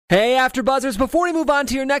Hey, AfterBuzzers, before we move on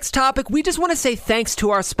to your next topic, we just want to say thanks to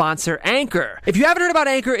our sponsor, Anchor. If you haven't heard about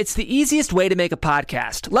Anchor, it's the easiest way to make a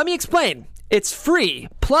podcast. Let me explain. It's free.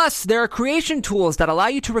 Plus, there are creation tools that allow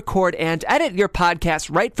you to record and edit your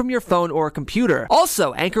podcast right from your phone or computer.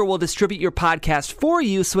 Also, Anchor will distribute your podcast for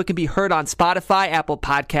you so it can be heard on Spotify, Apple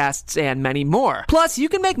Podcasts, and many more. Plus, you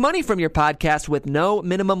can make money from your podcast with no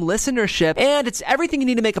minimum listenership, and it's everything you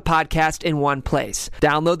need to make a podcast in one place.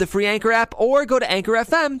 Download the free Anchor app or go to Anchor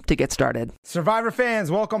FM to get started. Survivor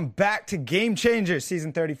fans, welcome back to Game Changers,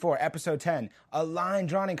 Season 34, Episode 10. A line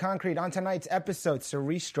drawn in concrete. On tonight's episode,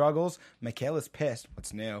 Cerise struggles, Michaela's pissed,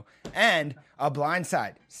 what's new, and a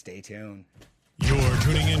blindside. Stay tuned. You're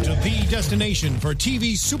tuning into the destination for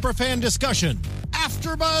TV superfan discussion,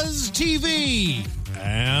 AfterBuzzTV.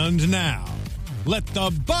 And now, let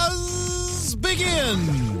the buzz begin.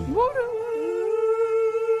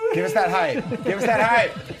 Give us that hype. Give us that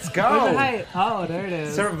hype. Let's go. Where's the hype? Oh, there it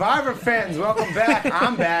is. Survivor fans, welcome back.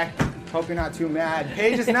 I'm back. Hope you're not too mad.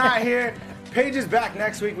 Paige is not here. Paige is back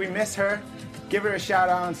next week. We miss her. Give her a shout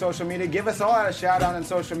out on social media. Give us all a shout out on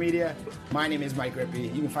social media. My name is Mike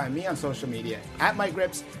Rippey. You can find me on social media at Mike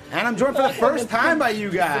Rips. And I'm joined for the first time by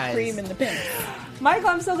you guys. The cream and the pimp. Michael,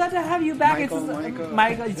 I'm so glad to have you back.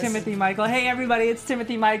 Michael. Timothy Michael. Hey, everybody, it's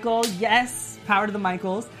Timothy Michael. Yes, power to the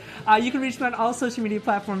Michaels. You can reach me on all social media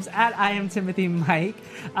platforms at I am Timothy Mike.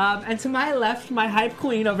 And to my left, my hype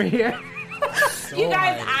queen over here. You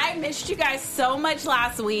guys, I missed you guys so much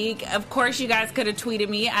last week. Of course, you guys could have tweeted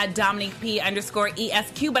me at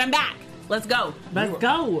DominiqueP_ESQ, but I'm back. Let's go. Let's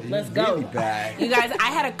go. Let's go. Really back. You guys, I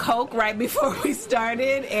had a Coke right before we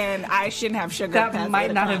started, and I shouldn't have sugar. That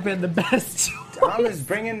might not have been the best. Dom is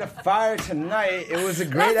bringing the fire tonight. It was a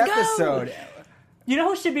great episode. You know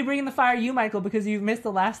who should be bringing the fire? You, Michael, because you've missed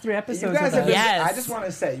the last 3 episodes. You guys of have been, Yes. I just want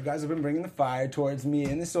to say, you guys have been bringing the fire towards me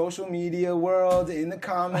in the social media world, in the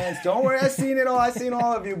comments. Don't worry, I've seen it all. I've seen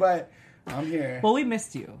all of you, but I'm here. Well, we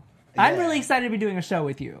missed you. Yeah. I'm really excited to be doing a show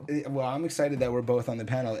with you. Well, I'm excited that we're both on the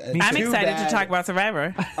panel. I'm excited to talk about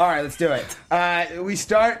Survivor. All right, let's do it. We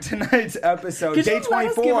start tonight's episode, Could day you let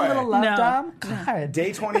us 24. give a little love, No. Dom? God.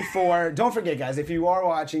 Day 24. Don't forget, guys, if you are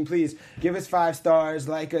watching, please give us 5 stars,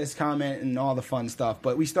 like us, comment, and all the fun stuff.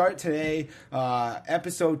 But we start today,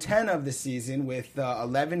 episode 10 of the season, with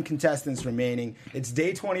 11 contestants remaining. It's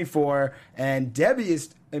day 24, and Debbie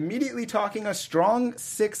is immediately talking a strong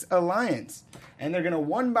 6 alliance. And they're going to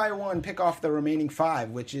one by one pick off the remaining 5,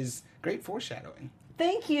 which is great foreshadowing.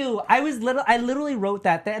 Thank you. I literally wrote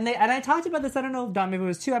that, and I talked about this. I don't know, Dom, maybe it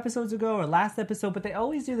was 2 episodes ago or last episode, but they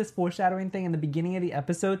always do this foreshadowing thing in the beginning of the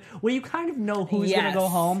episode where you kind of know who's going to go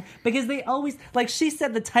home, because they always, like she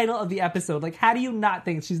said, the title of the episode. Like, how do you not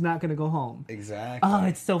think she's not going to go home? Exactly. Oh,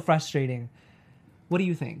 it's so frustrating. What do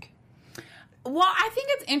you think? Well, I think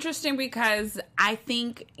it's interesting because I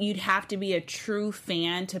think you'd have to be a true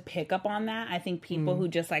fan to pick up on that. I think people who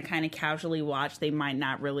just like kind of casually watch, they might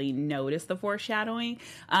not really notice the foreshadowing.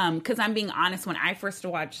 Because I'm being honest, when I first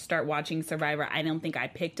start watching Survivor, I don't think I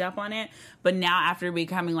picked up on it. But now after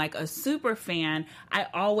becoming like a super fan, I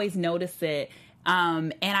always notice it.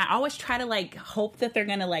 And I always try to like hope that they're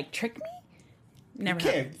going to like trick me. Never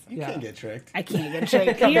happens. You can't get tricked. I can't get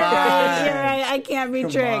tricked. Come You're on. right. I can't be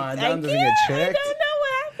Come tricked. on, I Dom can't. doesn't get tricked. I don't know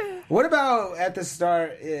what happened. What about at the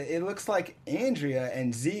start, it looks like Andrea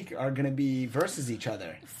and Zeke are going to be versus each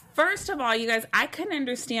other. First of all, you guys, I couldn't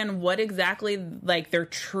understand what exactly like their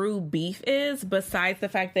true beef is, besides the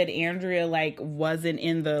fact that Andrea like wasn't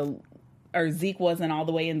in the, or Zeke wasn't all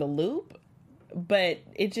the way in the loop. But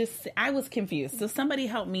it just, I was confused. So somebody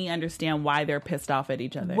help me understand why they're pissed off at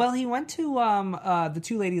each other. Well, he went to the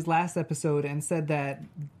 2 ladies last episode and said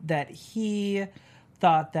that he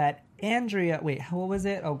thought that Andrea... Wait, what was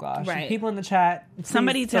it? Oh, gosh. Right. People in the chat...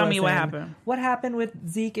 Somebody tell me what in. happened. What happened with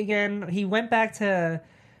Zeke again? He went back to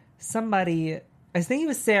somebody... I think it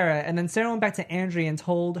was Sarah. And then Sarah went back to Andrea and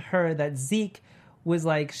told her that Zeke was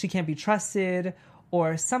like, she can't be trusted...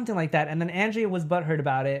 or something like that. And then Andrea was butthurt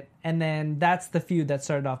about it. And then that's the feud that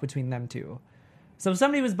started off between them 2. So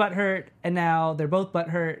somebody was butthurt, and now they're both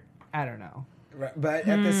butthurt. I don't know. Right, but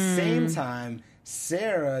at the same time,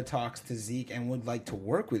 Sarah talks to Zeke and would like to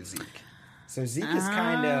work with Zeke. So Zeke is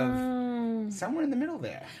kind of somewhere in the middle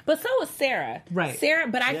there. But so was Sarah. Right. Sarah,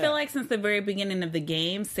 but I feel like since the very beginning of the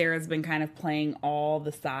game, Sarah's been kind of playing all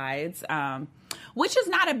the sides. Which is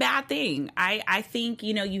not a bad thing. I think,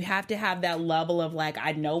 you know, you have to have that level of like,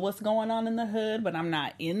 I know what's going on in the hood, but I'm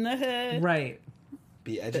not in the hood. Right.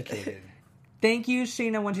 Be educated. Thank you,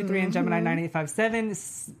 Sheena123 and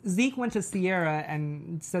Gemini9857. Zeke went to Sierra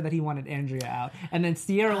and said that he wanted Andrea out. And then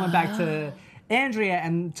Sierra went back to Andrea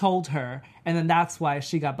and told her. And then that's why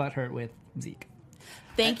she got butthurt with Zeke.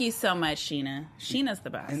 Thank you so much, Sheena. Sheena's the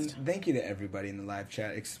best. And thank you to everybody in the live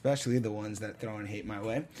chat, especially the ones that throw in hate my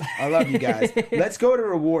way. I love you guys. Let's go to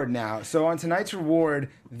reward now. So on tonight's reward,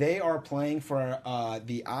 they are playing for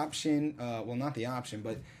the option, well, not the option,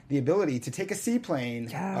 but the ability to take a seaplane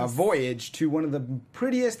voyage to one of the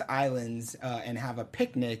prettiest islands and have a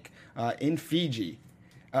picnic in Fiji.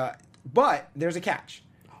 But there's a catch.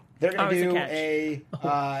 They're gonna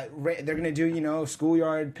they're gonna do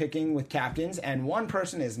schoolyard picking with captains, and one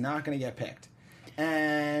person is not gonna get picked.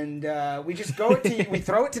 And we just we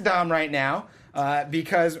throw it to Dom right now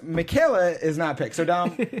because Michaela is not picked. So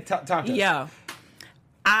Dom, talk to us. Yeah.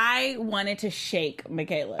 I wanted to shake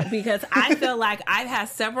Michaela because I feel like I've had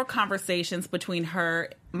several conversations between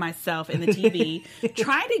her, myself, and the TV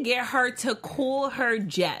trying to get her to cool her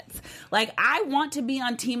jets. Like, I want to be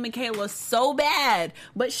on Team Michaela so bad,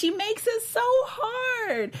 but she makes it so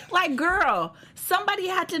hard. Like, girl, somebody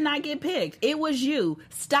had to not get picked. It was you.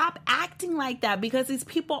 Stop acting like that because these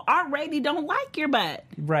people already don't like your butt.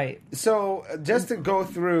 Right. So, just to go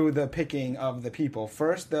through the picking of the people.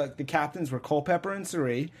 First, the captains were Culpepper and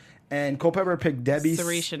Suri. And Culpepper picked Debbie.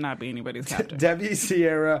 Suri should not be anybody's captain. Debbie,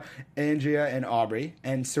 Sierra, Andrea, and Aubrey.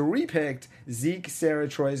 And Suri picked Zeke, Sarah,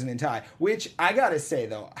 Troyzen, and Ty. Which, I gotta say,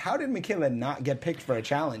 though, how did Michaela not get picked for a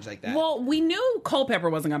challenge like that? Well, we knew Culpepper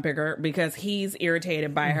wasn't gonna pick her because he's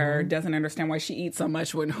irritated by her, doesn't understand why she eats so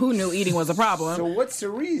much when who knew eating was a problem. So what's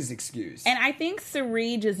Suri's excuse? And I think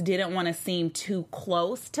Suri just didn't want to seem too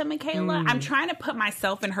close to Michaela. I'm trying to put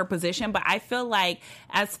myself in her position, but I feel like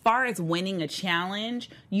as far as winning a challenge,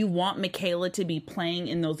 you want Michaela to be playing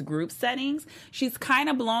in those group settings. She's kind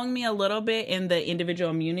of blown me a little bit in the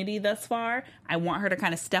individual immunity thus far. I want her to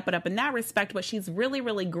kind of step it up in that respect, but she's really,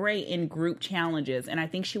 really great in group challenges, and I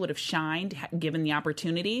think she would have shined given the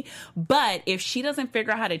opportunity. But if she doesn't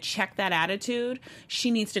figure out how to check that attitude,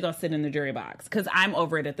 she needs to go sit in the jury box because I'm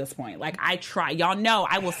over it at this point. Like, I try. Y'all know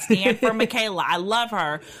I will stand for Michaela. I love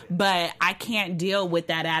her, but I can't deal with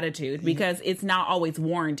that attitude because it's not always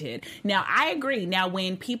warranted. Now, I agree. Now,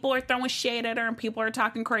 when people are throwing shade at her and people are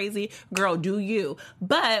talking crazy, girl, do you.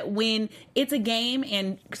 But when it's a game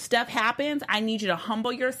and stuff happens, I need you to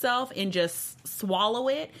humble yourself and just swallow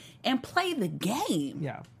it and play the game.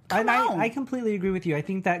 Yeah. I completely agree with you. I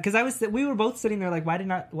think that because we were both sitting there like, why did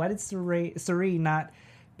Suri not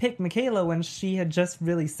pick Michaela when she had just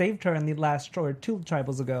really saved her in the last or two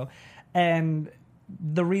tribals ago? And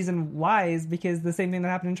the reason why is because the same thing that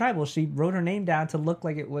happened in tribal. She wrote her name down to look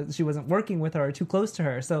like she wasn't working with her or too close to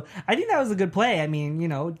her. So I think that was a good play. I mean,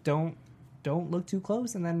 don't look too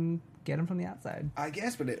close and then get him from the outside. I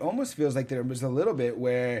guess, but it almost feels like there was a little bit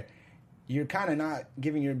where you're kind of not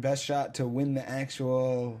giving your best shot to win the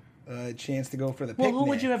actual chance to go for the picnic. Well, who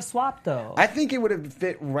would you have swapped, though? I think it would have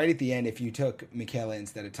fit right at the end if you took Michaela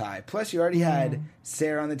instead of Ty. Plus, you already had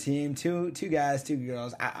Sarah on the team, two guys, two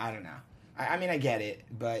girls. I don't know. I mean, I get it,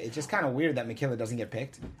 but it's just kind of weird that Michaela doesn't get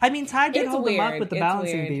picked. I mean, Ty did hold them up with the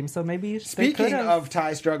balancing beam, so maybe Speaking of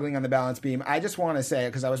Ty struggling on the balance beam, I just want to say,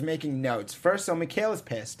 because I was making notes. First, so Michaela's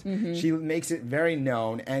pissed. She makes it very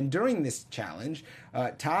known, and during this challenge,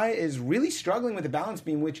 Ty is really struggling with the balance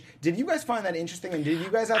beam, which, did you guys find that interesting? And did you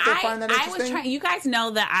guys out there find that interesting? You guys know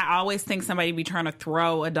that I always think somebody be trying to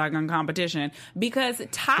throw a doggone competition because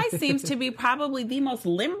Ty seems to be probably the most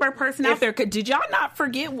limber person out there. Did y'all not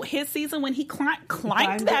forget his season when he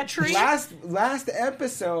climbed that tree? Last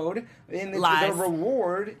episode in the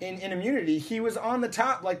reward in immunity, he was on the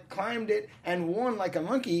top, like climbed it and won like a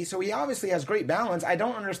monkey. So he obviously has great balance. I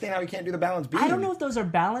don't understand how he can't do the balance beam. I don't know if those are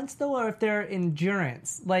balance though, or if they're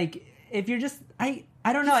endurance. Like if you're just, I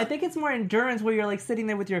don't know. I think it's more endurance where you're like sitting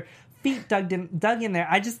there with your feet dug in there.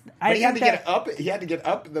 But he had to get up. He had to get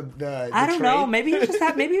up the I don't know. Maybe he was just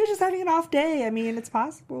having an off day. I mean, it's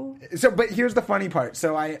possible. So, but here's the funny part.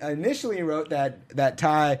 So I initially wrote that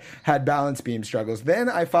Ty had balance beam struggles. Then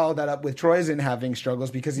I followed that up with Troyzen having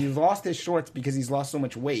struggles because he lost his shorts because he's lost so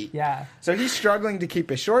much weight. Yeah. So he's struggling to keep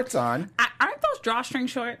his shorts on. Aren't those drawstring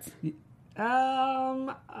shorts?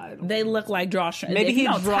 They look like drawstring. Maybe he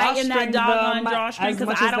tighten that doggone drawstring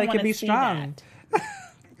because I don't want to see strong. That.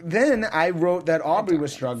 Then I wrote that Aubrey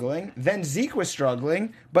was struggling. Then Zeke was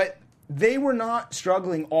struggling, but they were not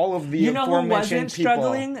struggling. All of the aforementioned people.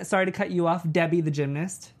 Struggling? Sorry to cut you off. Debbie, the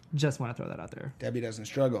gymnast. Just want to throw that out there. Debbie doesn't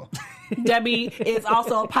struggle. Debbie is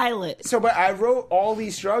also a pilot. So, but I wrote all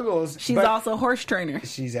these struggles. She's also a horse trainer.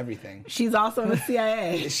 She's everything. She's also in the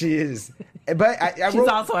CIA. She is. But I She's wrote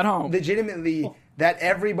also at home. Legitimately that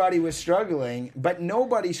everybody was struggling, but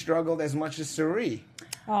nobody struggled as much as Suri.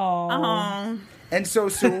 Oh. And so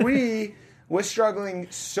Suri was struggling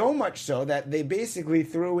so much so that they basically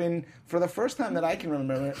threw in, for the first time that I can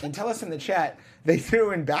remember, and tell us in the chat, they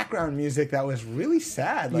threw in background music that was really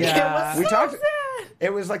sad. Like, Yeah. we So talked. sad.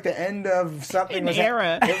 It was like the end of something. An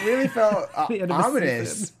era. It really felt The end of a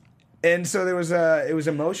ominous. season. And so it was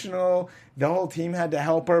emotional. The whole team had to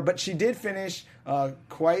help her, but she did finish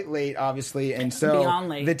quite late, obviously. And so Beyond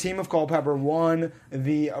late. the team of Culpepper won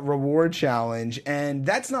the reward challenge. And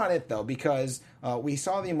that's not it, though, because we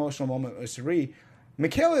saw the emotional moment with Sari.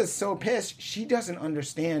 Michaela is so pissed, she doesn't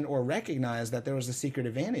understand or recognize that there was a secret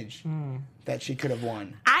advantage that she could have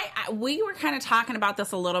won. We were kind of talking about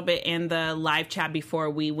this a little bit in the live chat before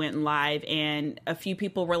we went live, and a few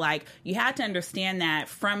people were like, you had to understand that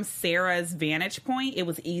from Sarah's vantage point, it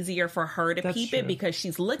was easier for her to peep it because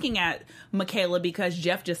she's looking at Michaela, because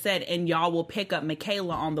Jeff just said, and y'all will pick up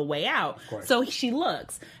Michaela on the way out. So she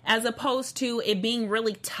looks, as opposed to it being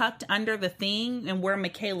really tucked under the thing and where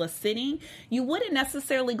Michaela's sitting, you wouldn't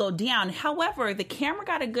necessarily go down. However, the camera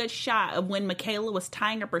got a good shot of when Michaela was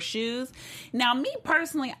tying up her shoes. Now, me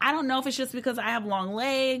personally, I don't know if it's just because I have long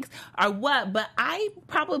legs or what, but I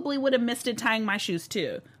probably would have missed it tying my shoes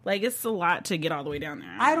too. Like, it's a lot to get all the way down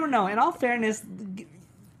there. I don't know. In all fairness,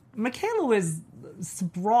 Michaela was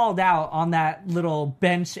sprawled out on that little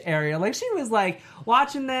bench area. Like, she was like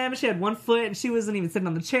watching them. She had one foot and she wasn't even sitting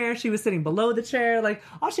on the chair. She was sitting below the chair. Like,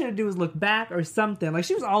 all she had to do was look back or something. Like,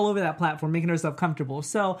 she was all over that platform making herself comfortable.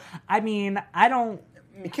 So, I mean,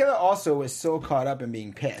 Michaela also was so caught up in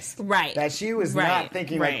being pissed. Right. That she was not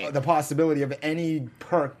thinking like the possibility of any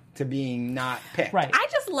perk to being not picked. Right. I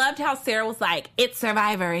just loved how Sarah was like, it's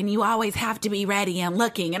Survivor and you always have to be ready and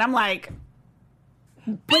looking. And I'm like...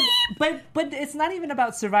 But it's not even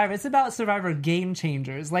about Survivor. It's about Survivor game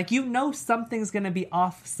changers. Like, you know something's going to be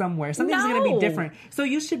off somewhere. Something's going to be different. So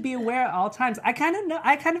you should be aware at all times. I kind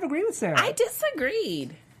of agree with Sarah. I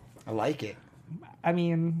disagreed. I like it. I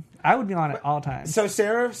mean, I would be on at all times. So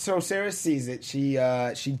Sarah sees it.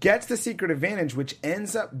 She gets the secret advantage, which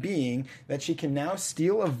ends up being that she can now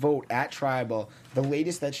steal a vote at Tribal. The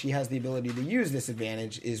latest that she has the ability to use this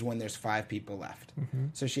advantage is when there's 5 people left. Mm-hmm.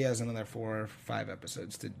 So she has another 4 or 5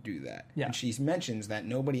 episodes to do that. Yeah. And she mentions that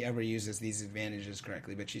nobody ever uses these advantages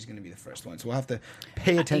correctly, but she's going to be the first one. So we'll have to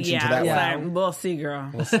pay attention to that one. We'll see,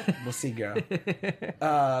 girl. We'll see, girl.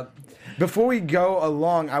 Before we go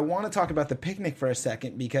along, I want to talk about the picnic for a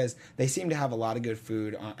second, because they seem to have a lot of good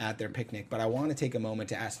food at their picnic. But I want to take a moment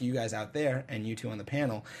to ask you guys out there, and you two on the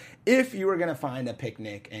panel, if you were going to find a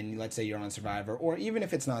picnic, and let's say you're on Survivor, or even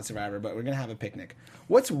if it's not Survivor, but we're going to have a picnic,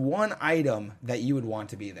 what's one item that you would want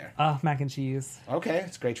to be there? Mac and cheese. Okay,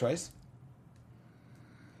 it's a great choice.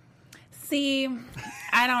 See,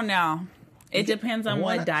 I don't know. It depends on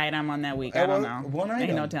what diet I'm on that week. I don't know. One item.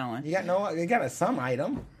 Ain't no telling. You got some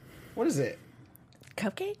item. What is it?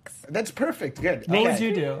 Cupcakes? That's perfect. Good. What would Okay.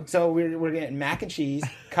 you do? So we're getting mac and cheese,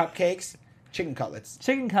 cupcakes, chicken cutlets.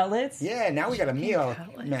 Chicken cutlets? Yeah, now we got a meal.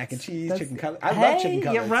 Mac and cheese, chicken cutlets. I Hey, love chicken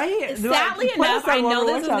cutlets. you're right. Sadly Put us enough, on I know World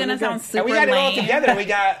this is War going to II. sound And super we got it all lame. together. We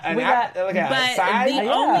got an But side,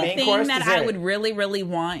 the only main thing course, that dessert. I would really, really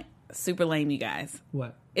want, super lame, you guys,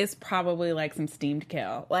 What? is probably like some steamed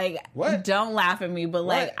kale. Like, What? Don't laugh at me, but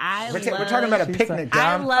like, We're talking about a picnic,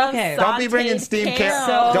 I John. love Okay. Don't be bringing sauteed steamed kale.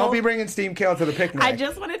 kale. Don't be bringing steamed kale to the picnic. I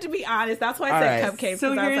just wanted to be honest. That's why I All said right. cupcakes.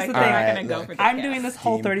 So because I was here's like, the I'm thing. not All going to right, go for the I'm kale. doing this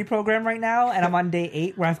Whole 30 program right now, and I'm on day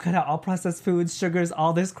 8 where I've cut out all processed foods, sugars,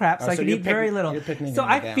 all this crap, so I so can you're eat very picking- little. you're picking So it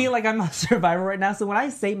I down. feel like I'm a Survivor right now. So when I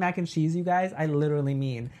say mac and cheese, you guys, I literally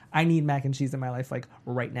mean I need mac and cheese in my life, like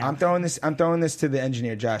right now. I'm throwing this to the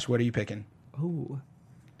engineer, Josh. What are you picking? Ooh.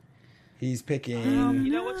 He's picking.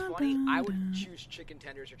 You know what's funny? I would choose chicken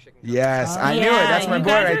tenders or chicken cutlets. Yes, I knew it. That's my you boy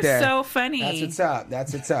guys right are there. so funny.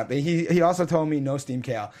 That's what's up. He also told me no steamed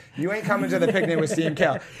kale. You ain't coming to the picnic with steamed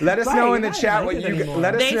kale. Let us know in the chat what you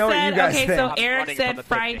let us They know what said, you guys okay, think. so I'm Eric running from said the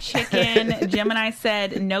fried picnic. chicken. Gemini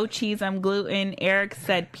said no cheese, I'm gluten. Eric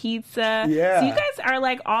said pizza. Yeah. So you guys are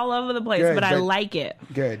like all over the place, Good, but I good. like it.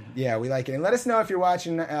 Good. Yeah, we like it. And let us know if you're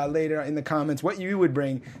watching later in the comments what you would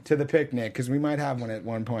bring to the picnic, because we might have one at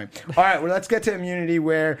one point. All right, well, let's get to immunity,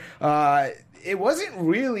 where it wasn't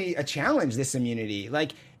really a challenge, this immunity.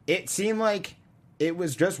 Like, it seemed like it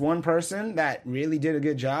was just one person that really did a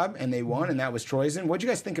good job, and they won, and that was Troyzen. What'd you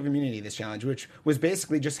guys think of immunity, this challenge, which was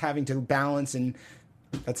basically just having to balance, and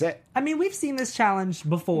that's it? I mean, we've seen this challenge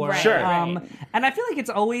before. Right, Sure. right. And I feel like it's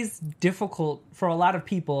always difficult for a lot of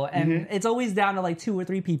people. And it's always down to like 2 or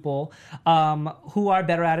 3 people who are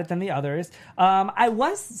better at it than the others. I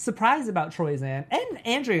was surprised about Troyzen, and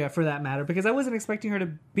Andrea for that matter, because I wasn't expecting her to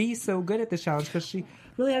be so good at this challenge, because she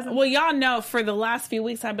really hasn't. Well, y'all know for the last few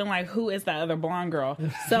weeks I've been like, who is that other blonde girl?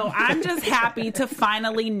 So I'm just happy to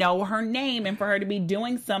finally know her name and for her to be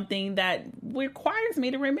doing something that requires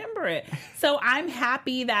me to remember it. So I'm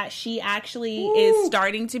happy that she actually is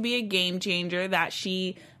starting to be a game changer, that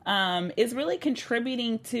she is really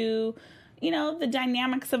contributing to, you know, the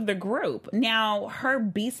dynamics of the group. Now, her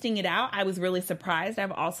beasting it out, I was really surprised.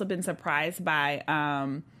 I've also been surprised by,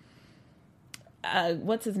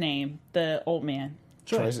 what's his name? The old man.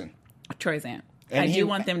 Troyzan. I do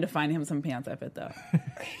want them to find him some pants that fit, though.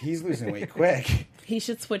 He's losing weight quick. He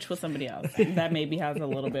should switch with somebody else that maybe has a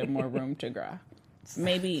little bit more room to grow.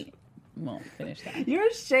 Maybe won't finish that.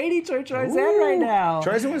 You're shady Troyzan right now.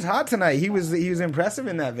 Troyzan was hot tonight. He was impressive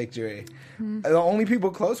in that victory. The only people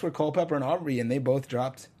close were Culpepper and Aubrey, and they both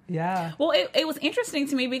dropped. Yeah. Well, it was interesting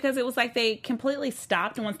to me because it was like they completely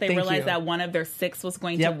stopped once they realized that one of their 6 was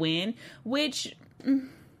going to win, which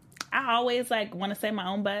I always want to say my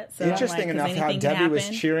own butt. So interesting enough how Debbie was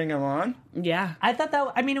cheering him on. Yeah. I thought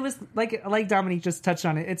that, I mean, it was like Dominique just touched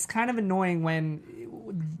on it. It's kind of annoying when,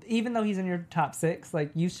 even though he's in your top 6,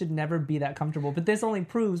 you should never be that comfortable. But this only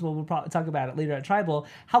proves, we'll probably talk about it later at Tribal,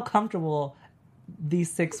 how comfortable these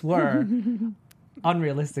 6 were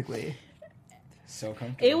unrealistically. So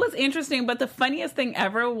comfortable. It was interesting, but the funniest thing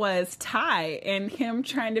ever was Ty and him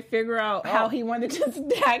trying to figure out how he wanted to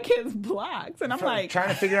stack his blocks. And I'm trying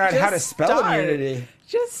to figure out how to spell immunity.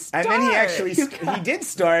 Just start. And then he actually, he did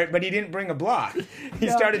start, but he didn't bring a block. He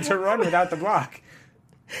started to run without the block.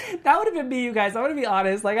 That would have been me, you guys. I would be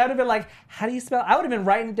honest. I would have been like, how do you spell? I would have been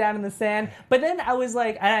writing it down in the sand. But then I was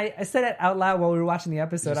like, I said it out loud while we were watching the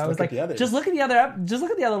episode. I was like, just look at the other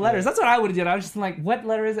letters. Yeah. That's what I would have done. I was just like, what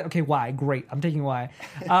letter is it? Okay, Y. Great. I'm taking Y.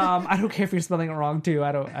 I don't care if you're spelling it wrong too.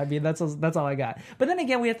 I mean, that's all I got. But then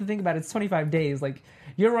again, we have to think about it. It's 25 days.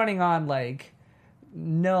 You're running on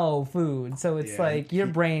no food, so it's your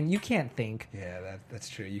brain, you can't think. Yeah, that's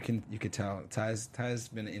true. You could tell Ty's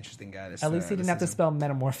been an interesting guy. At least he didn't have to spell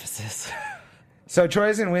metamorphosis. So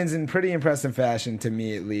Troyzan wins in pretty impressive fashion, to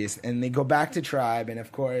me at least, and they go back to Tribe, and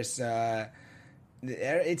of course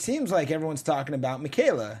it seems like everyone's talking about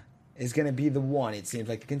Michaela is going to be the one. It seems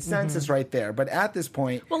like the consensus right there. But at this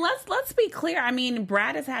point... Well, let's be clear. I mean,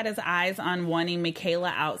 Brad has had his eyes on wanting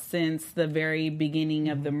Michaela out since the very beginning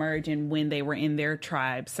of the merge and when they were in their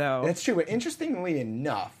tribe. So that's true. But interestingly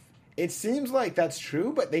enough, it seems like that's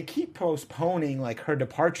true, but they keep postponing her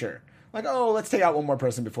departure. Let's take out one more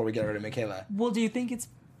person before we get rid of Michaela. Well, do you think it's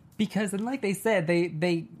because, and like they said,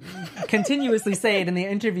 they continuously say it in the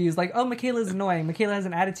interviews, Michaela's annoying. Michaela has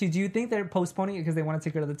an attitude. Do you think they're postponing it because they want to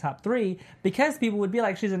take her to the top 3? Because people would be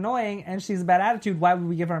like, she's annoying and she's a bad attitude. Why would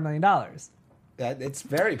we give her $1 million? It's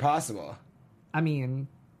very possible. I mean,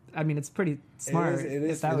 it's pretty smart. It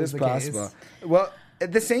is possible. Case. Well,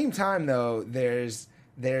 at the same time, though, there's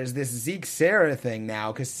this Zeke Sarah thing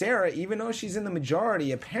now, because Sarah, even though she's in the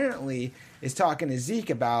majority, apparently is talking to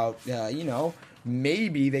Zeke about,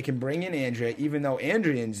 maybe they can bring in Andrea, even though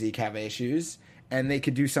Andrea and Zeke have issues, and they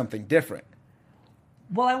could do something different.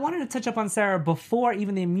 Well, I wanted to touch up on Sarah before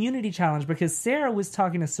even the immunity challenge, because Sarah was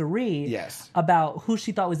talking to Sari about who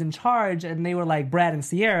she thought was in charge, and they were like Brad and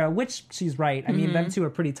Sierra, which she's right. I mean, them two are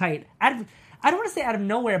pretty tight. I don't want to say out of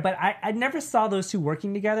nowhere, but I never saw those two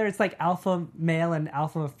working together. It's like alpha male and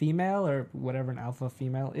alpha female, or whatever an alpha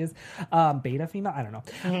female is. Beta female? I don't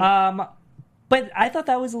know. But I thought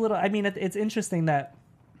that was a little... I mean, it's interesting that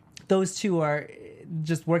those two are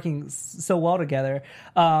just working so well together.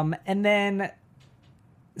 And then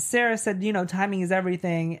Sarah said, timing is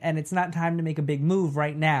everything, and it's not time to make a big move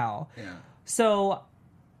right now. Yeah. So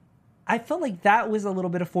I felt like that was a little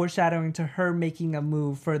bit of foreshadowing to her making a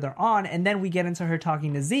move further on, and then we get into her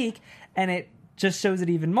talking to Zeke, and it just shows it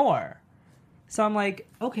even more. So I'm like,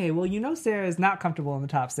 okay, well, Sarah is not comfortable in the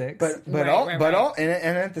top 6. But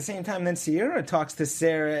at the same time, then Sierra talks to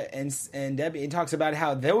Sarah and Debbie and talks about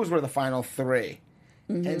how those were the final 3.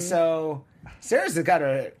 Mm-hmm. And so Sarah's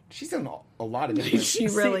she's done a lot of different... She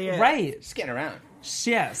really is. Right. She's getting around.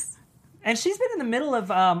 Yes. And she's been in the middle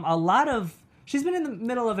of she's been in the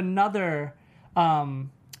middle of another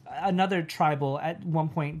tribal at one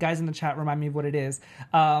point. Guys in the chat remind me of what it is.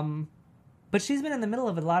 But she's been in the middle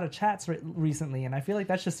of a lot of chats recently, and I feel like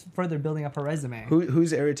that's just further building up her resume.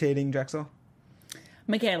 Who's irritating Drexel?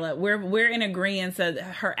 Michaela, we're in agreement that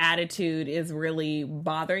her attitude is really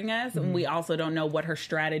bothering us, and we also don't know what her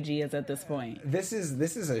strategy is at this point. This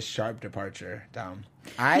is a sharp departure, Dom.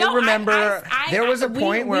 I remember there was a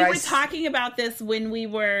point where we were talking about this when we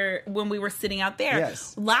were sitting out there.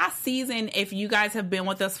 Yes. Last season, if you guys have been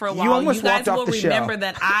with us for a while, you guys will remember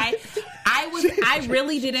that I I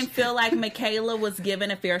really didn't feel like Michaela was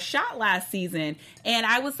given a fair shot last season. And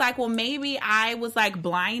I was like, well, maybe I was like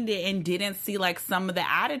blinded and didn't see like some of the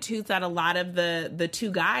attitudes that a lot of the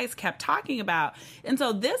two guys kept talking about. And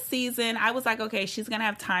so this season, I was like, okay, she's going to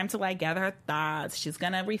have time to like gather her thoughts. She's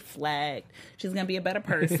going to reflect. She's going to be a better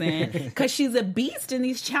person because she's a beast in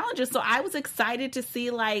these challenges. So I was excited to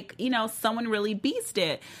see like, you know, someone really beast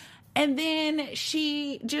it. And then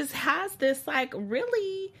she just has this like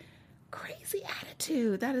really crazy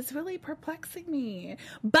attitude that is really perplexing me.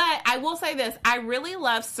 But I will say this, I really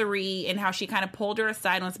love Cirie and how she kind of pulled her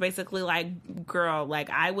aside and was basically like, girl, like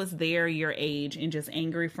I was there your age and just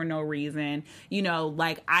angry for no reason. You know,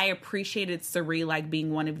 like I appreciated Cirie like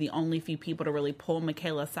being one of the only few people to really pull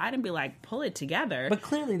Michaela aside and be like, pull it together. But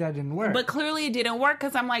clearly that didn't work. But clearly it didn't work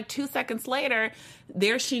because I'm like 2 seconds later,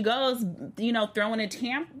 there she goes, you know, throwing a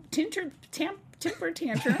temper tantrum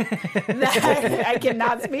that I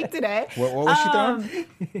cannot speak today. What was she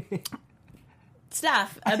throwing?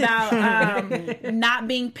 Stuff about not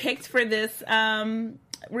being picked for this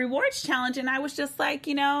rewards challenge, and I was just like,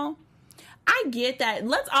 you know, I get that.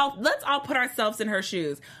 Let's all put ourselves in her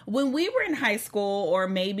shoes. When we were in high school or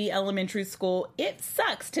maybe elementary school, it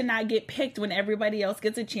sucks to not get picked when everybody else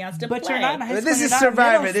gets a chance to play. But you're not in high school. This is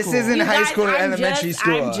Survivor. This isn't high school or elementary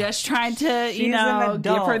school. I'm just trying to, you know,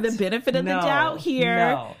 give her the benefit of the doubt here.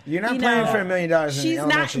 No. You're not playing for $1 million in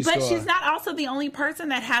elementary school. But she's not also the only person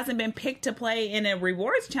that hasn't been picked to play in a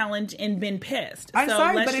rewards challenge and been pissed. I'm so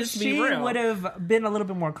sorry, let's but if just she be real. would have been a little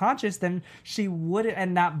bit more conscious, then she would,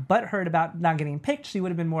 and not butthurt about not getting picked, she would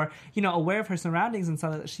have been more, you know, aware of her surroundings and saw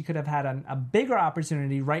that she could have had a bigger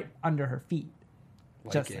opportunity right under her feet.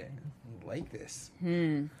 Like this.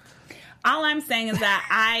 All I'm saying is that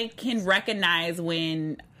I can recognize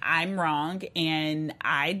when I'm wrong, and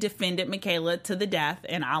I defended Michaela to the death,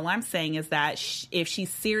 and all I'm saying is that if she's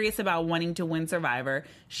serious about wanting to win Survivor,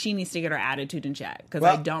 she needs to get her attitude in check, because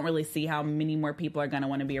I don't really see how many more people are going to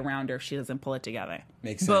want to be around her if she doesn't pull it together.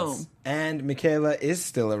 Makes Boom. sense. And Michaela is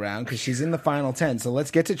still around because she's in the final 10. So let's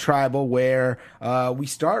get to Tribal, where we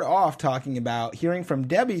start off talking about hearing from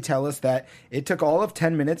Debbie tell us that it took all of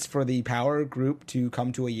 10 minutes for the power group to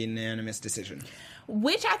come to a unanimous decision.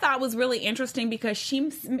 Which I thought was really interesting because she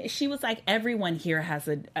was like, everyone here has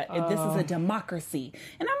this is a democracy.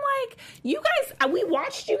 And I'm like, you guys, we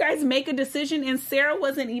watched you guys make a decision and Sarah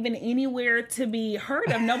wasn't even anywhere to be heard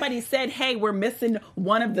of. Nobody said, hey, we're missing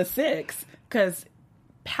one of the 6, because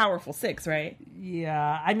powerful 6, right?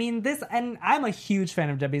 Yeah, I mean, and I'm a huge fan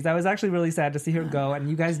of Debbie's. I was actually really sad to see her go, and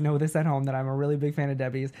you guys know this at home that I'm a really big fan of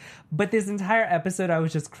Debbie's. But this entire episode, I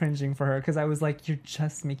was just cringing for her because I was like, you're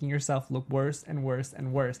just making yourself look worse and worse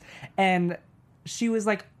and worse. And she was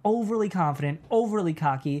like overly confident, overly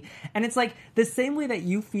cocky. And it's like the same way that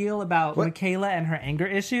you feel about Michaela and her anger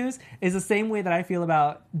issues is the same way that I feel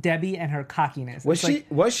about Debbie and her cockiness.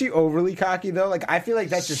 Was she overly cocky though? Like, I feel like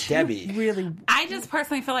that's just Debbie. Really, I just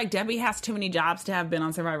personally feel like Debbie has too many jobs to have been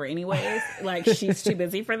on Survivor anyways. Like, she's too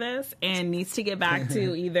busy for this and needs to get back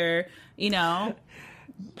to either, you know,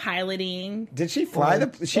 piloting. Did she fly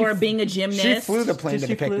or being a gymnast? She flew the plane to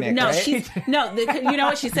the picnic. No, right? You know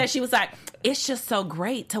what she said? She was like, "It's just so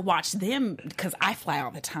great to watch them because I fly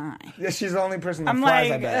all the time." Yeah, she's the only person that I'm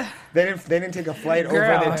flies. like, I bet they didn't take a flight over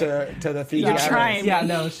there to the Fiji Islands. Trying. Yeah,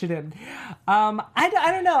 no, she didn't. I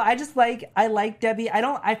don't know. I like Debbie.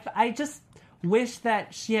 I just wish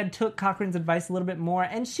that she had took Cochran's advice a little bit more,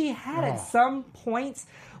 and she had at some points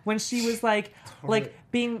when she was like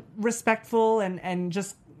being respectful and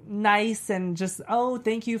just nice and just, oh,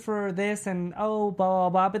 thank you for this and oh, blah, blah,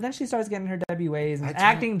 blah. But then she starts getting her Debbie ways and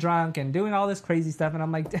acting drunk and doing all this crazy stuff. And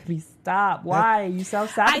I'm like, Debbie, stop. Why? You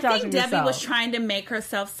self-sabotaging yourself. I think Debbie was trying to make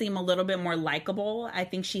herself seem a little bit more likable. I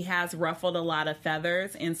think she has ruffled a lot of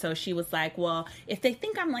feathers. And so she was like, well, if they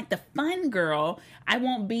think I'm like the fun girl, I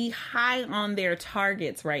won't be high on their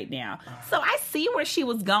targets right now. So I see where she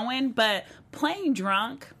was going, but playing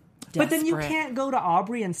drunk... But then you can't go to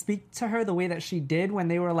Aubrey and speak to her the way that she did when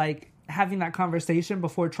they were like having that conversation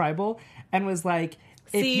before Tribal and was like,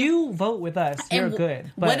 if you vote with us, you're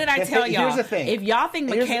good. But what did I tell y'all? Here's the thing. If y'all think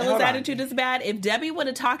Michaela's attitude is bad, if Debbie would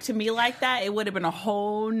have talked to me like that, it would have been a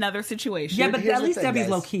whole nother situation. Yeah, but Here's at least the thing, Debbie's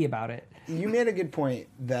guys. low-key about it. You made a good point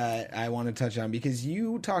that I want to touch on because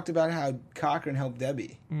you talked about how Cochran helped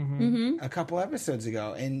Debbie a couple episodes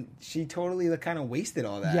ago, and she totally kind of wasted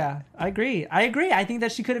all that. Yeah, I agree. I think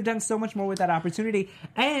that she could have done so much more with that opportunity.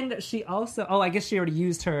 And she also, I guess she already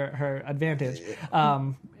used her advantage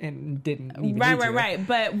and didn't even need to. Right.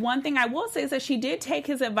 But one thing I will say is that she did take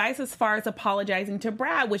his advice as far as apologizing to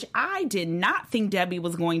Brad, which I did not think Debbie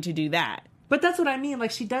was going to do that. But that's what I mean.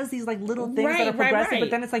 Like, she does these like little things that are progressive,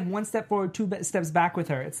 but then it's like one step forward, two steps back with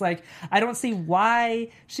her. It's like, I don't see why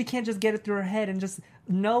she can't just get it through her head and just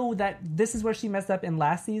know that this is where she messed up in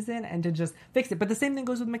last season and to just fix it. But the same thing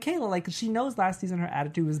goes with Michaela. Like, she knows last season her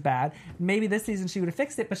attitude was bad. Maybe this season she would have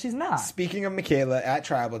fixed it, but she's not. Speaking of Michaela, at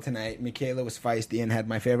Tribal tonight, Michaela was feisty and had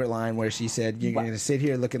my favorite line where she said, "You're going to sit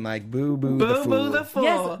here looking like Boo Boo the Fool."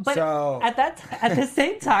 Yes, but at the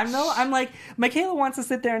same time, though, I'm like, Michaela wants to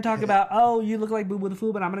sit there and talk about, oh, you look like Boo Boo the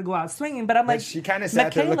Fool, but I'm going to go out swinging. But I'm like, she kind of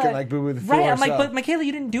sat there looking like Boo Boo the Fool. Right, I'm like, but Michaela,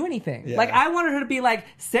 you didn't do anything. Yeah. Like, I wanted her to be like,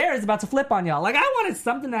 Sarah's about to flip on y'all. Like, I wanted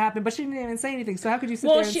something to happen, but she didn't even say anything. So how could you sit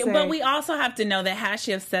there and say... But we also have to know that had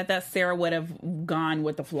she have said that, Sarah would have gone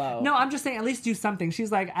with the flow. No, I'm just saying, at least do something.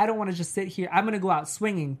 She's like, I don't want to just sit here. I'm going to go out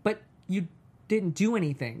swinging. But you didn't do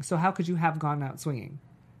anything. So how could you have gone out swinging?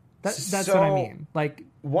 That's what I mean. Like,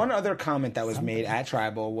 one other comment that was made at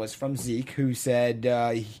Tribal was from Zeke, who said,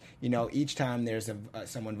 each time there's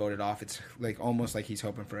someone voted off, it's like almost like he's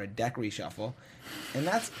hoping for a deck reshuffle, and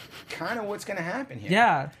that's kind of what's going to happen here.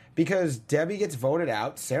 Yeah, because Debbie gets voted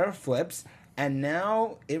out, Sarah flips, and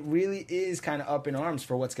now it really is kind of up in arms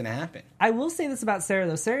for what's going to happen. I will say this about Sarah,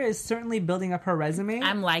 though. Sarah is certainly building up her resume.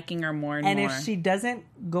 I'm liking her more and more. And if she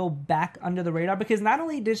doesn't go back under the radar, because not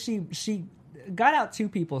only did she got out 2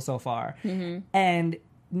 people so far, and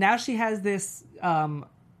now she has this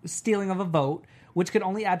stealing of a vote, which could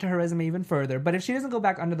only add to her resume even further. But if she doesn't go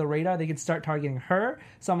back under the radar, they could start targeting her.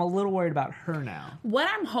 So I'm a little worried about her now. What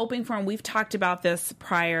I'm hoping for, and we've talked about this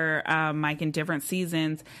prior, Mike, in different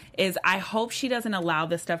seasons, is I hope she doesn't allow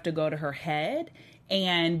this stuff to go to her head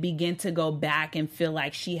and begin to go back and feel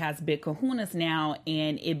like she has big kahunas now,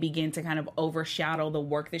 and it begin to kind of overshadow the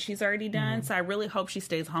work that she's already done. So I really hope she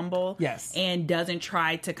stays humble, and doesn't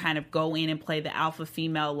try to kind of go in and play the alpha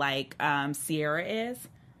female like Sierra is.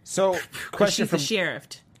 So, question she's the sheriff.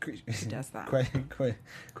 She does that.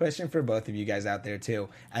 Question for both of you guys out there too.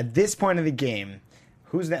 At this point of the game,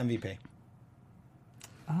 who's the MVP?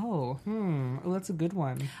 Oh, that's a good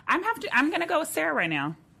one. I'm gonna go with Sarah right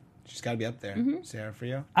now. She's got to be up there. Sarah, for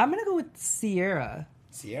you? I'm going to go with Sierra.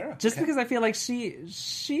 Sierra? Just because I feel like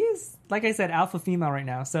she's, like I said, alpha female right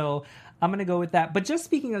now. So I'm going to go with that. But just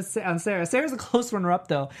speaking of Sarah, Sarah's a close runner-up,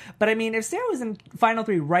 though. But, I mean, if Sarah was in Final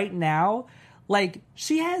 3 right now, like,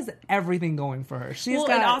 she has everything going for her.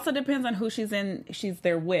 It also depends on who she's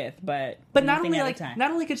there with, but not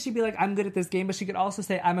only could she be like, I'm good at this game, but she could also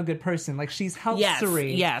say, I'm a good person. Like, she's helped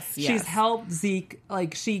Suri. Yes. She's helped Zeke.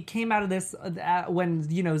 Like, she came out of this when,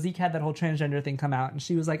 Zeke had that whole transgender thing come out, and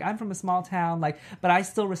she was like, I'm from a small town, like, but I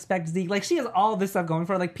still respect Zeke. Like, she has all this stuff going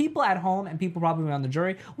for her. Like, people at home and people probably on the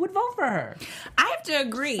jury would vote for her. I have to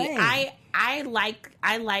agree. Same. I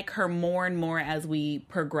like her more and more as we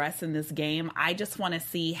progress in this game. I just want to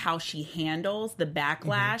see how she handles the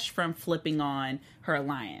backlash from flipping on her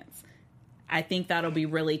alliance. I think that'll be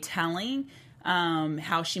really telling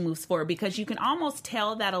how she moves forward, because you can almost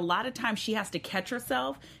tell that a lot of times she has to catch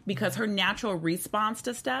herself because her natural response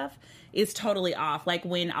to stuff is totally off. Like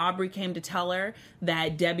when Aubrey came to tell her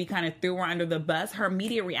that Debbie kind of threw her under the bus, her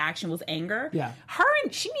immediate reaction was anger. Yeah.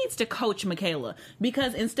 She needs to coach Michaela,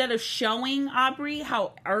 because instead of showing Aubrey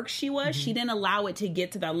how irked she was, she didn't allow it to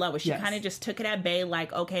get to that level. She kind of just took it at bay,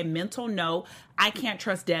 like, okay, mental no, I can't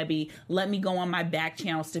trust Debbie. Let me go on my back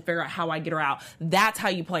channels to figure out how I get her out. That's how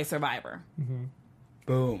you play Survivor.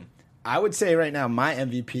 Boom. I would say right now my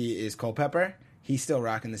MVP is Culpepper. He's still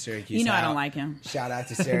rocking the Syracuse I don't like him. Shout out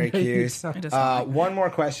to Syracuse. One more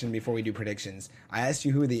question before we do predictions. I asked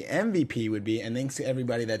you who the MVP would be, and thanks to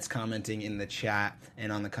everybody that's commenting in the chat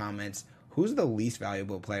and on the comments. Who's the least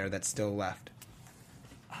valuable player that's still left?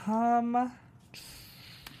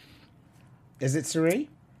 Is it Suri?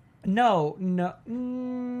 No.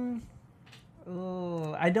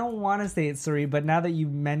 I don't want to say it's Suri, but now that you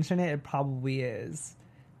mention it, it probably is.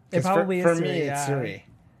 It probably is for Suri, me, it's Suri.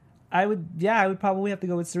 I would probably have to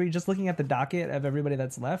go with Suri. Just looking at the docket of everybody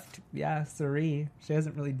that's left, Suri. She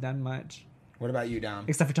hasn't really done much. What about you, Dom?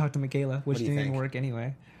 Except for talk to Michaela, which didn't even work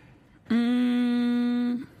anyway.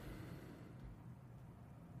 You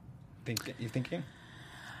thinking?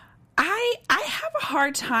 I have a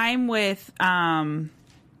hard time with Aubrey.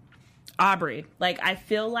 Like, I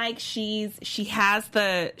feel like she has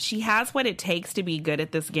what it takes to be good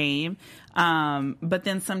at this game. But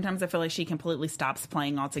then sometimes I feel like she completely stops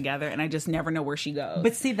playing altogether, and I just never know where she goes.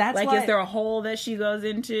 But see, that's like, why... is there a hole that she goes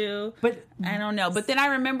into? But I don't know. But then I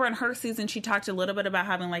remember in her season, she talked a little bit about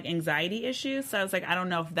having like anxiety issues. So I was like, I don't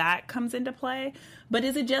know if that comes into play. But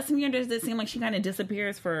is it just me, or does it seem like she kind of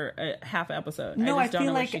disappears for a half an episode? No, I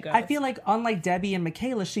feel like unlike Debbie and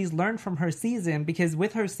Michaela, she's learned from her season, because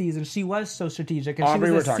with her season she was so strategic and Aubrey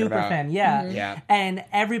she was we're a talking super about. fan, Yeah. and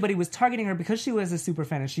everybody was targeting her because she was a super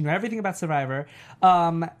fan and she knew everything about Survivor.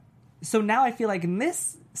 So now I feel like in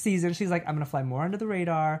this season she's like, I'm gonna fly more under the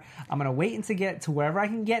radar, I'm gonna wait until get to wherever I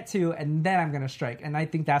can get to, and then I'm gonna strike. And I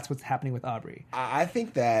think that's what's happening with Aubrey. I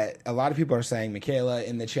think that a lot of people are saying Michaela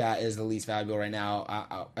in the chat is the least valuable right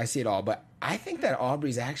now. I see it all, but I think that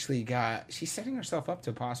Aubrey's actually she's setting herself up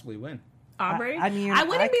to possibly win. Aubrey? I mean, I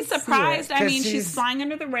wouldn't I be could see surprised. it. I mean, 'Cause she's flying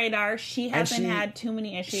under the radar. She hasn't had too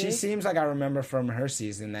many issues. She seems like, I remember from her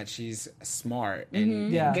season, that she's smart and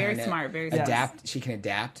Yeah. Very kinda smart, very adapt. She can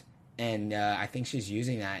adapt, and I think she's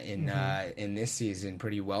using that in this season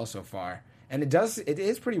pretty well so far. And it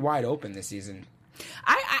is pretty wide open this season.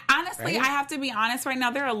 I honestly, Right? I have to be honest right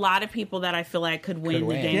now. There are a lot of people that I feel like could win the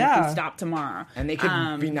win. game Yeah. if we stop tomorrow. And they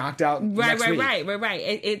could be knocked out Right. next week.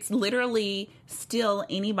 It's literally still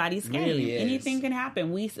anybody's game. Really is. Anything can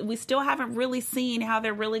happen. We still haven't really seen how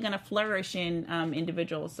they're really going to flourish in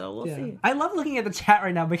individuals. So we'll see. I love looking at the chat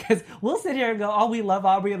right now, because we'll sit here and go, oh, we love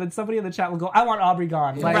Aubrey, and then somebody in the chat will go, I want Aubrey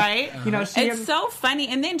gone. Like, Right? You know, It's so funny.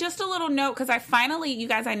 And then just a little note, because I finally, you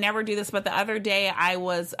guys, I never do this, but the other day I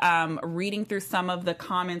was reading through some of the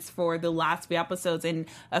comments for the last few episodes, and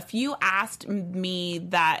a few asked me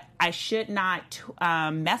that I should not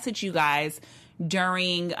message you guys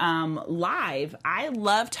during live. I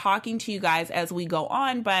love talking to you guys as we go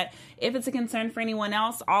on, but if it's a concern for anyone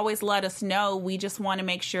else, always let us know. We just want to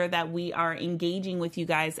make sure that we are engaging with you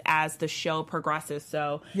guys as the show progresses.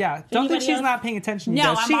 So yeah, don't think anybody she's else? not paying attention.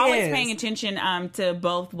 No, She I'm always is. paying attention to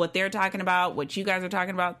both what they're talking about, what you guys are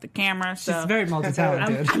talking about, the camera. So She's very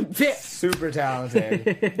multi-talented. I'm Super talented.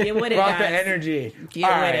 get with it, Brought the guys. energy. Get All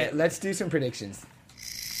with right, it. let's do some predictions.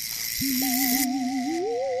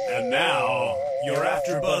 And now, your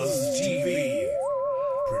AfterBuzzTV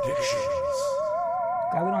predictions.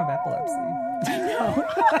 God, we don't have epilepsy.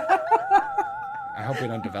 I hope we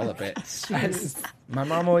don't develop it. My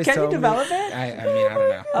mom always Can you told develop me. it? I mean, I don't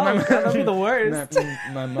know. Oh, that'd be the worst.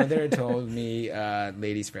 My mother told me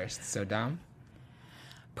ladies first. So, Dom?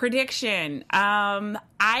 Prediction.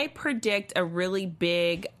 I predict a really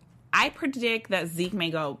big. I predict that Zeke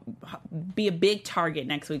may be a big target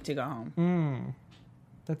next week to go home.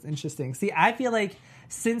 That's interesting. See, I feel like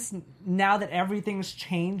since now that everything's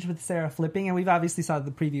changed with Sarah flipping, and we've obviously saw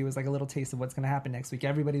the preview was like a little taste of what's going to happen next week.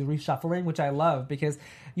 Everybody's reshuffling, which I love, because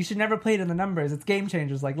you should never play it in the numbers. It's game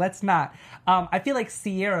changers. Like, let's not. I feel like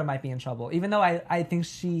Sierra might be in trouble. Even though I think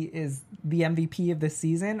she is the MVP of this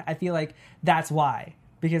season, I feel like that's why.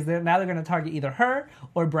 Because now they're going to target either her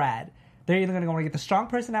or Brad. They're either going to want to get the strong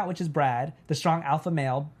person out, which is Brad, the strong alpha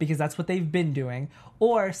male, because that's what they've been doing,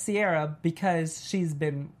 or Sierra, because she's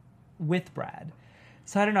been with Brad.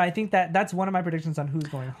 So I don't know. I think that's one of my predictions on who's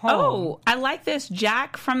going home. Oh, I like this.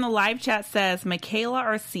 Jack from the live chat says Michaela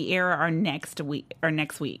or Sierra are next week.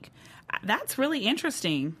 That's really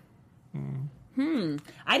interesting.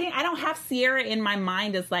 I don't have Sierra in my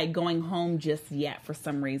mind as like going home just yet for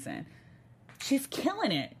some reason. She's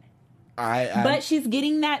killing it. But she's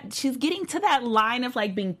getting to that line of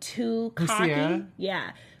like being too cocky. Sierra?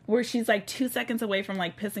 Yeah. Where she's like 2 seconds away from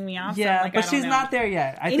like pissing me off. Yeah, so like, but I don't she's know. not there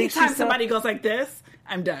yet. I think Anytime she's still- somebody goes like this,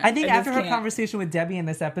 I'm done. I think just after her can't. conversation with Debbie in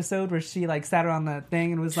this episode, where she like sat her on the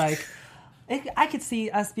thing and was like, I could see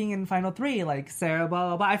us being in final three, like Sarah, blah,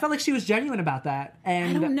 blah, blah. I felt like she was genuine about that.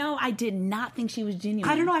 And I don't know. I did not think she was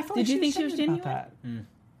genuine. I don't know. I felt like Did you think she was genuine? about that.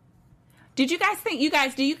 Did you guys think?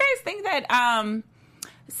 Do you guys think that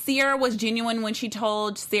Sierra was genuine when she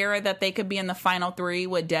told Sarah that they could be in the final three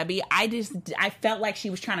with Debbie? I felt like she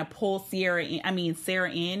was trying to pull Sarah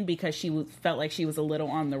in because she felt like she was a little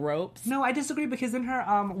on the ropes. No, I disagree, because in her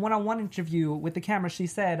one-on-one interview with the camera, she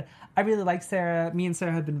said, I really like Sarah. Me and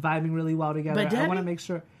Sarah have been vibing really well together. But I want to Debbie? make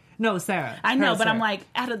sure. No, Sarah. I know, Her, but I'm Sarah. like,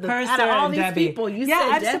 out of Sarah, all and these Debbie. people, you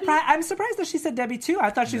yeah, said Debbie? I'm surprised that she said Debbie too.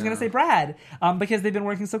 I thought she was going to say Brad, because they've been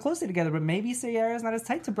working so closely together. But maybe Sierra's not as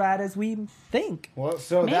tight to Brad as we think. Well,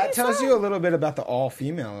 so Maybe that tells so. you a little bit about the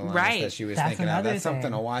all-female alliance Right. that she was That's thinking of. another That's something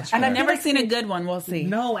thing. to watch. And for. I've Never like seen a good one. We'll see.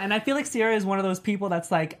 No, and I feel like Sierra is one of those people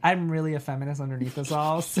that's like, I'm really a feminist underneath us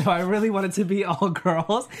all, so I really want it to be all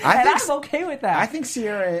girls. I think I'm okay with that. I think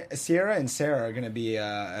Sierra and Sarah are going to be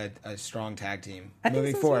a strong tag team I think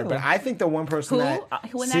moving so, forward. too. But I think the one person Who? that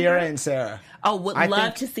Who in that Sierra group? and Sarah. Oh, would I love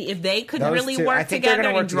think to see if they could those really two- I work think they're together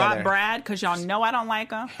gonna work and drop together. Brad, because y'all know I don't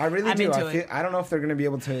like him. I really I'm do. into it. I don't know if they're going to be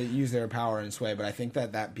able to use their power and sway, but I think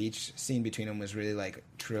that beach scene between them was really like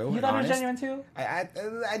true. You and thought it was honest. genuine too?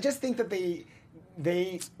 I just think that they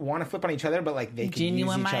want to flip on each other, but like they can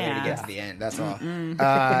Genuine use each my other to get ass. to the end. That's all.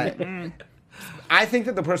 I think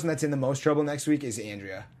that the person that's in the most trouble next week is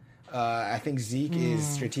Andrea. I think Zeke is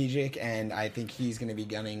strategic, and I think he's going to be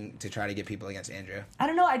gunning to try to get people against Andrea. I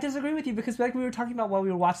don't know. I disagree with you because, like we were talking about while we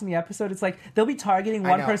were watching the episode, it's like they'll be targeting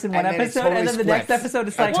one know. person And one then it episode, totally and then the next flips. episode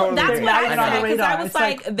it's I like totally That's agree. what not I even on the said, because radar. I was It's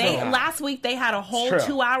like, no. last week they had a whole true.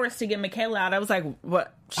 2 hours to get Michaela out. I was like,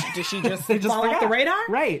 what? Did she just, They just fall off the forgot. radar?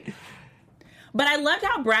 Right. But I loved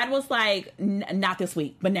how Brad was like, not this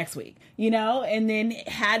week, but next week, you know? And then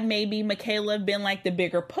had maybe Michaela been like the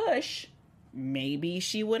bigger push, maybe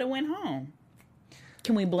she would have went home.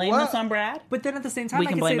 Can we blame this on Brad? But then at the same time, We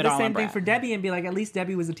I can can blame say it the all same on thing Brad. for Debbie and be like, at least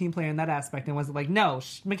Debbie was a team player in that aspect and wasn't like, no,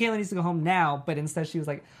 Michaela needs to go home now. But instead she was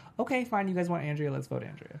like, okay, fine, you guys want Andrea, let's vote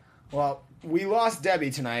Andrea. Well, we lost Debbie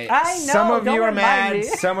tonight. I know, Some of don't you are remind mad. me.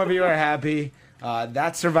 Some of you are happy.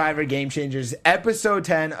 That's Survivor Game Changers, Episode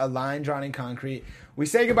 10, A Line Drawn in Concrete. We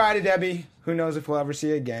say goodbye to Debbie. Who knows if we'll ever see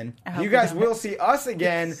her again. hope You we guys don't. will see us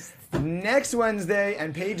again next Wednesday,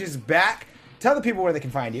 and Paige is back. Tell the people where they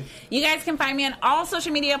can find you. You guys can find me on all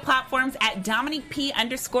social media platforms at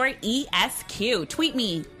DominiqueP_ESQ. Tweet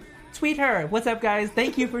me. Tweet her. What's up, guys?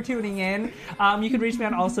 Thank you for tuning in. You can reach me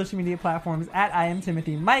on all social media platforms at I am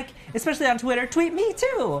Timothy Mike, especially on Twitter. Tweet me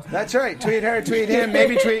too. That's right. Tweet her, tweet him,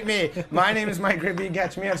 maybe tweet me. My name is Mike Ribby.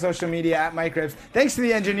 Catch me on social media at Mike Ribs. Thanks to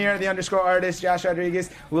the engineer, the _ artist, Josh Rodriguez.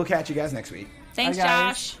 We'll catch you guys next week. Thanks, Bye,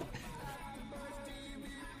 guys. Josh.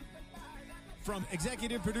 From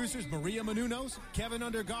executive producers Maria Menounos, Kevin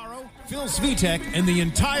Undergaro, Phil Svitek, and the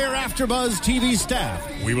entire AfterBuzz TV staff,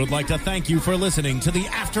 we would like to thank you for listening to the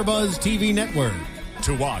AfterBuzz TV network.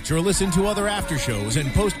 To watch or listen to other after shows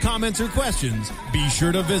and post comments or questions, be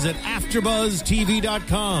sure to visit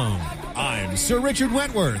AfterBuzzTV.com. I'm Sir Richard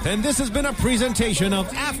Wentworth, and this has been a presentation of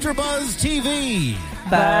AfterBuzz TV.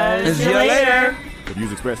 Bye. See you later. The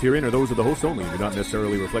views expressed herein are those of the host only and do not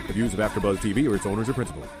necessarily reflect the views of AfterBuzz TV or its owners or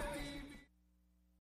principals.